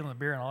stealing the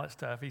beer and all that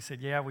stuff. He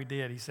said, yeah, we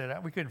did. He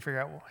said, we couldn't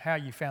figure out how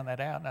you found that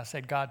out. And I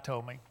said, God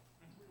told me.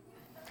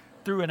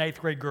 Through an 8th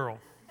grade girl.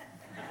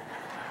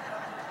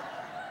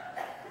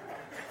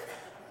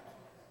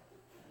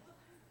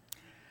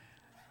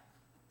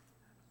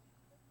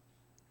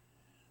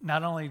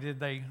 Not only did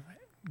they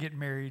get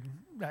married,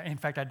 in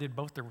fact, I did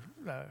both the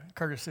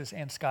Curtis's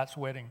and Scott's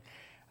wedding.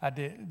 I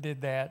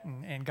did that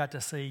and got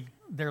to see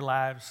their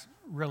lives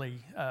really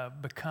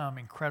become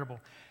incredible.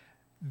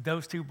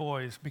 Those two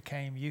boys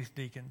became youth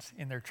deacons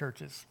in their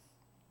churches.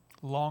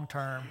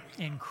 Long-term,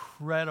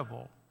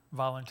 incredible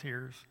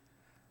volunteers,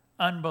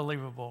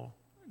 unbelievable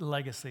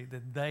legacy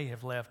that they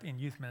have left in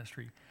youth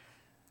ministry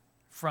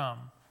from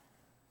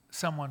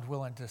someone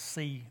willing to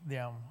see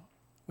them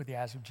with the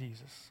eyes of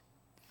Jesus.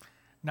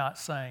 Not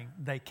saying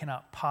they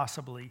cannot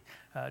possibly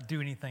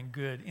do anything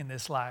good in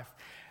this life.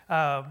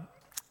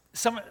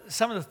 Some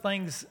of the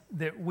things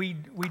that we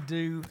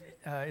do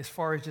as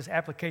far as just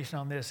application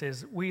on this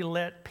is we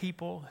let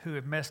people who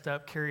have messed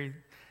up carry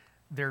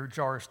their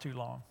jars too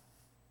long.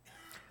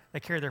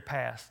 They carry their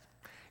past.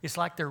 It's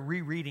like they're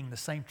rereading the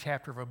same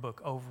chapter of a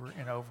book over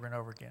and over and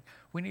over again.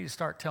 We need to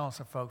start telling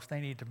some folks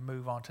they need to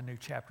move on to new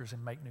chapters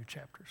and make new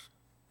chapters.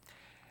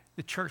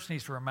 The church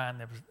needs to remind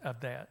them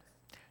of that.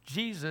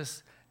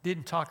 Jesus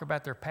didn't talk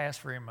about their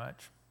past very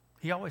much.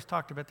 He always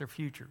talked about their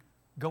future.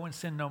 Go and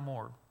sin no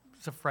more.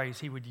 It's a phrase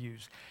he would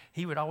use.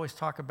 He would always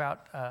talk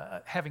about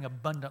having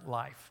abundant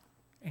life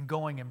and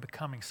going and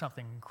becoming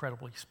something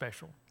incredibly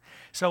special.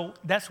 So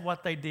that's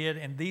what they did,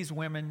 and these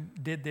women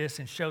did this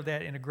and showed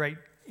that in a great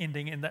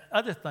ending. And the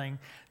other thing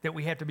that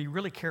we have to be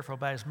really careful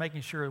about is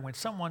making sure when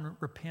someone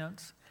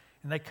repents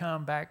and they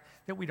come back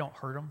that we don't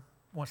hurt them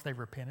once they've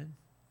repented.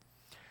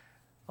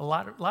 A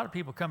lot of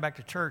people come back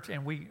to church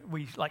and we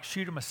like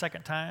shoot them a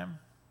second time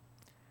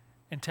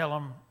and tell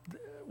them,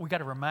 we got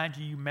to remind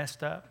you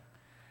messed up.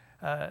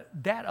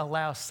 That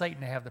allows Satan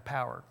to have the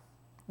power.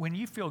 When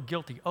you feel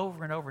guilty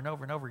over and over and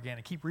over and over again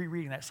and keep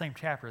rereading that same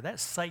chapter,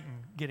 that's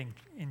Satan getting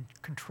in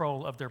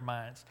control of their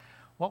minds.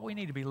 What we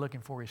need to be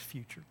looking for is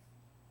future.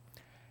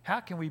 How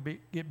can we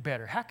get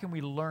better? How can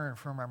we learn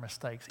from our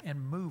mistakes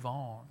and move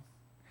on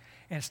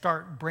and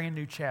start brand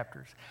new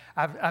chapters?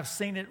 I've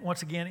seen it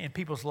once again in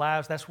people's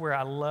lives. That's where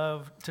I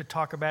love to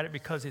talk about it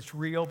because it's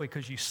real,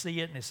 because you see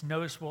it and it's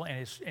noticeable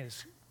and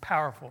it's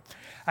powerful.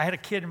 I had a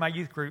kid in my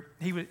youth group.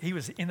 He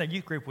was in the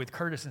youth group with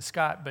Curtis and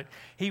Scott, but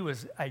he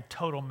was a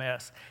total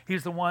mess. He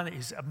was the one that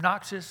is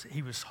obnoxious.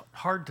 He was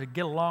hard to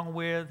get along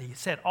with. He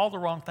said all the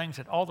wrong things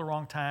at all the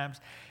wrong times.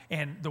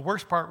 And the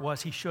worst part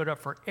was he showed up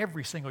for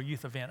every single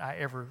youth event I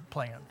ever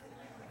planned.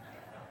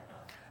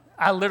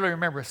 I literally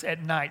remember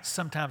at night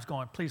sometimes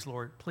going, please,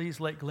 Lord, please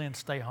let Glenn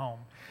stay home.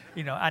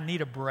 I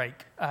need a break.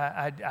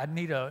 I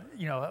need a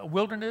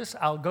wilderness.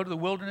 I'll go to the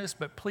wilderness,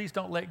 but please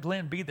don't let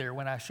Glenn be there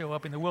when I show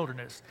up in the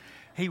wilderness.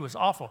 He was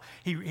awful.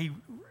 He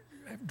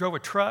drove a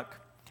truck,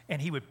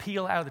 and he would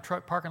peel out of the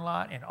truck parking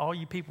lot, and all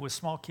you people with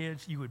small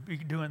kids, you would be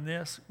doing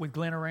this with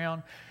Glenn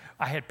around.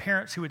 I had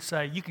parents who would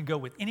say, you can go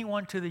with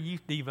anyone to the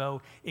youth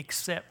devo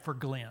except for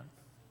Glenn,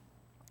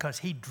 because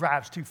he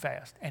drives too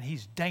fast and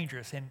he's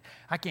dangerous. And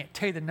I can't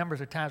tell you the numbers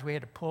of times we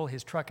had to pull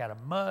his truck out of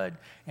mud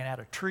and out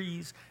of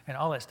trees and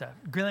all that stuff.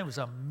 Glenn was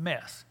a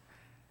mess.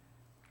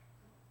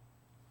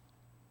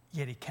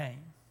 Yet he came,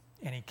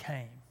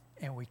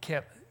 and we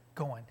kept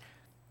going.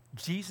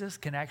 Jesus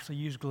can actually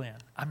use Glenn.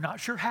 I'm not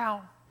sure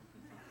how,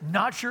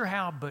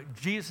 but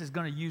Jesus is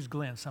going to use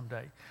Glenn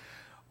someday.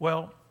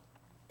 Well,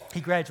 he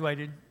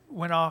graduated,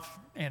 went off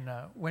and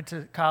went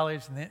to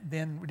college, and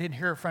then we didn't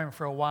hear from him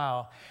for a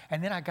while.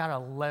 And then I got a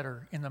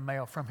letter in the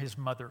mail from his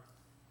mother.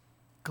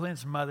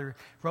 Glenn's mother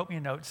wrote me a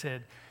note,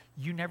 said,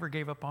 you never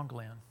gave up on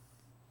Glenn.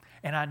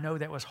 And I know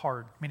that was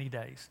hard many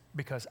days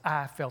because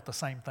I felt the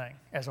same thing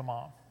as a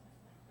mom.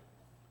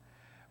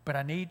 But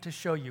I need to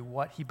show you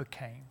what he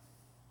became.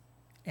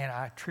 And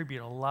I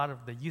attribute a lot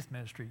of the youth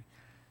ministry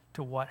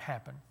to what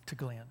happened to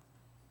Glenn.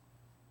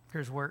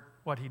 Here's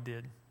what he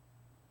did.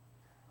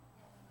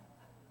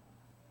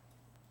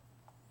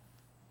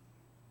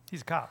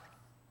 He's a cop,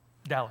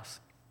 Dallas.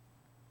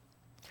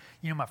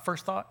 My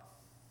first thought?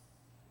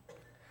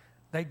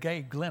 They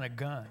gave Glenn a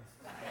gun.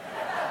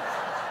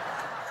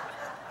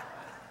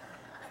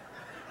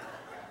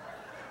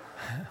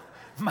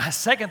 My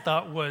second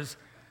thought was,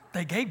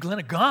 they gave Glenn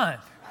a gun.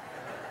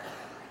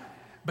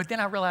 But then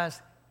I realized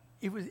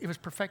it was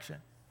perfection.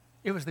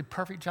 It was the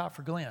perfect job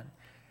for Glenn.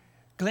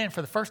 Glenn,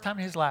 for the first time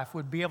in his life,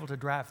 would be able to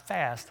drive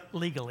fast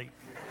legally.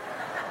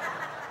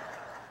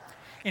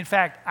 In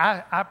fact,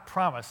 I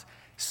promise,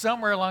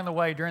 somewhere along the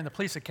way during the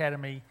police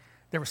academy,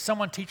 there was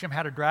someone teaching him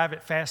how to drive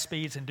at fast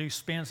speeds and do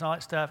spins and all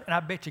that stuff. And I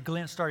bet you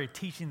Glenn started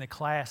teaching the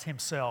class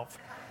himself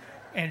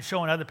and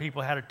showing other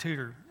people how to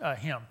tutor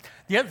him.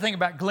 The other thing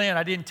about Glenn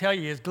I didn't tell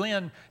you is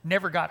Glenn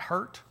never got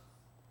hurt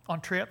on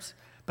trips,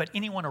 but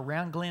anyone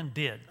around Glenn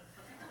did.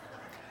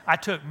 I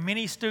took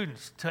many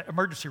students to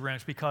emergency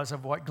rooms because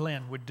of what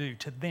Glenn would do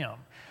to them.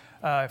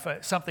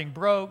 If something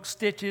broke,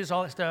 stitches,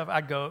 all that stuff,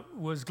 I'd go,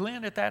 was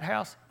Glenn at that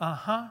house?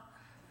 Uh-huh.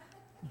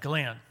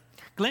 Glenn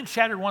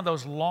shattered one of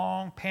those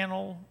long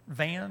panel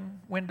van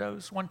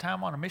windows one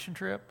time on a mission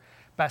trip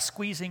by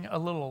squeezing a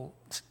little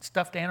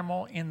stuffed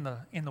animal in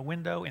the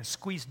window and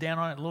squeezed down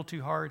on it a little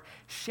too hard,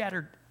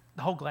 shattered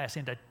the whole glass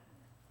into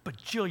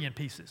bajillion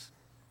pieces.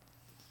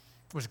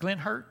 Was Glenn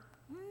hurt?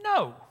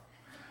 No.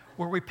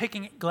 Were we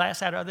picking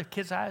glass out of other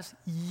kids' eyes?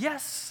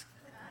 Yes.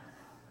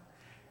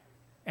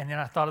 And then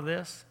I thought of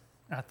this,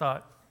 and I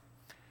thought,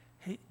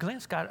 hey,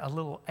 Glenn's got a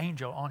little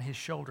angel on his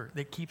shoulder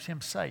that keeps him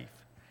safe.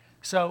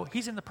 So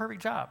he's in the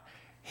perfect job.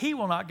 He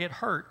will not get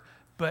hurt,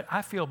 but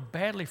I feel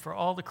badly for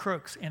all the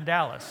crooks in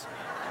Dallas.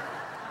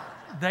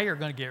 They are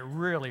going to get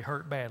really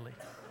hurt badly.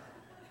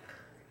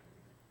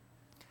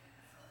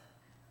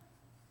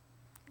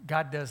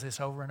 God does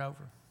this over and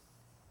over.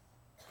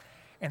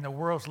 And the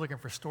world's looking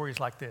for stories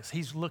like this.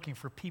 He's looking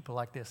for people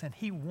like this. And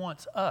he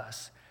wants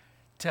us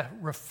to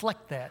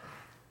reflect that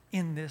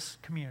in this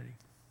community.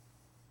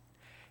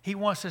 He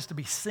wants us to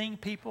be seeing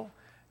people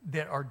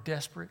that are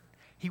desperate.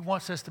 He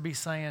wants us to be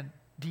saying,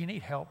 do you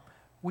need help?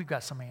 We've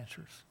got some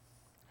answers.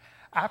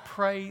 I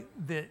pray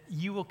that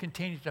you will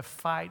continue to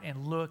fight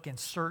and look and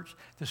search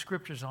the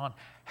scriptures on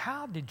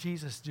how did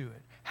Jesus do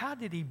it? How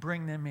did he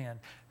bring them in?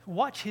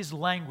 Watch his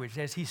language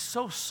as he's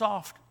so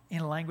soft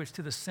in language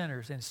to the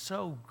sinners and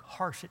so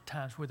harsh at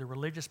times with the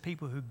religious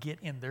people who get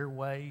in their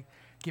way,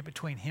 get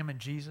between him and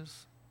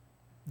Jesus,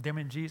 them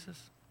and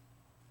Jesus.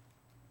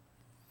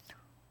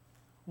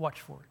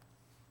 Watch for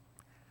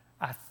it.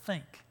 I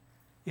think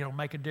it'll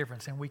make a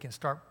difference, and we can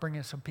start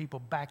bringing some people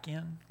back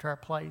in to our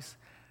place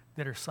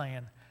that are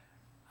saying,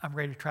 I'm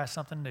ready to try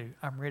something new.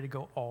 I'm ready to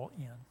go all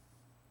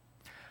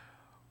in.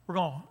 We're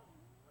going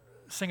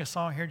to sing a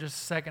song here in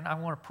just a second. I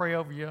want to pray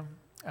over you.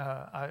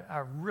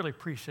 I really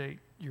appreciate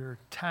your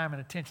time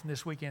and attention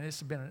this weekend. This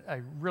has been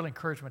a real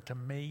encouragement to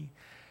me,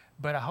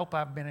 but I hope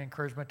I've been an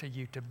encouragement to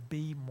you to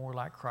be more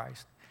like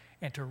Christ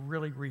and to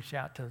really reach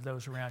out to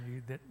those around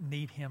you that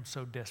need him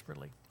so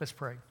desperately. Let's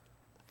pray.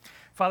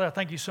 Father, I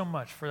thank you so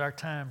much for our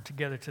time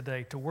together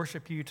today to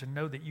worship you, to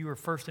know that you are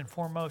first and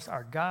foremost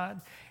our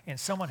God and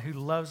someone who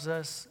loves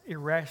us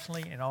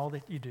irrationally in all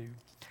that you do.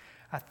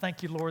 I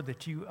thank you, Lord,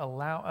 that you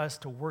allow us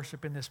to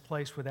worship in this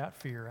place without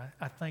fear.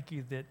 I thank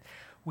you that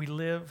we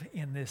live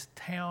in this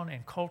town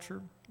and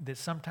culture that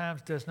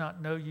sometimes does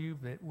not know you,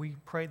 that we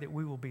pray that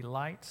we will be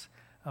lights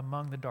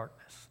among the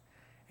darkness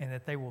and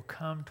that they will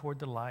come toward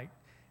the light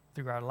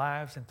through our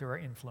lives and through our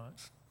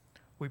influence.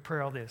 We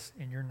pray all this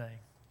in your name.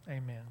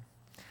 Amen.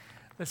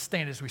 Let's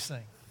stand as we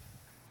sing.